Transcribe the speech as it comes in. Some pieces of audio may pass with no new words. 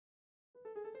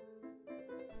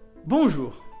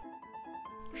Bonjour!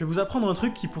 Je vais vous apprendre un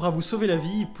truc qui pourra vous sauver la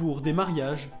vie pour des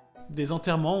mariages, des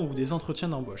enterrements ou des entretiens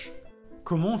d'embauche.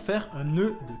 Comment faire un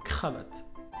nœud de cravate?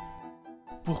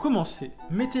 Pour commencer,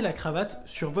 mettez la cravate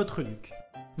sur votre nuque.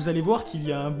 Vous allez voir qu'il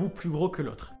y a un bout plus gros que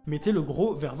l'autre. Mettez le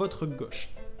gros vers votre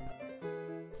gauche.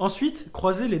 Ensuite,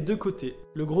 croisez les deux côtés,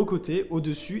 le gros côté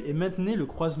au-dessus et maintenez le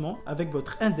croisement avec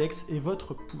votre index et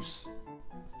votre pouce.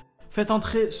 Faites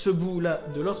entrer ce bout-là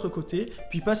de l'autre côté,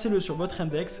 puis passez-le sur votre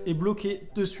index et bloquez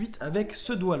de suite avec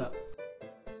ce doigt-là.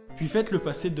 Puis faites-le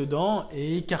passer dedans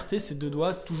et écartez ces deux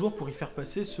doigts toujours pour y faire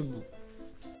passer ce bout.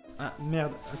 Ah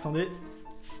merde, attendez.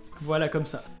 Voilà, comme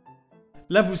ça.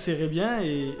 Là, vous serrez bien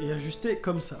et ajustez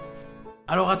comme ça.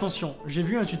 Alors attention, j'ai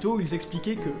vu un tuto où ils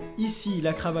expliquaient que ici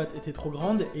la cravate était trop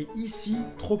grande et ici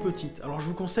trop petite. Alors je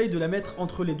vous conseille de la mettre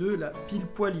entre les deux, là, pile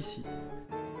poil ici.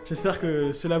 J'espère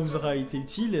que cela vous aura été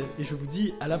utile et je vous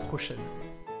dis à la prochaine.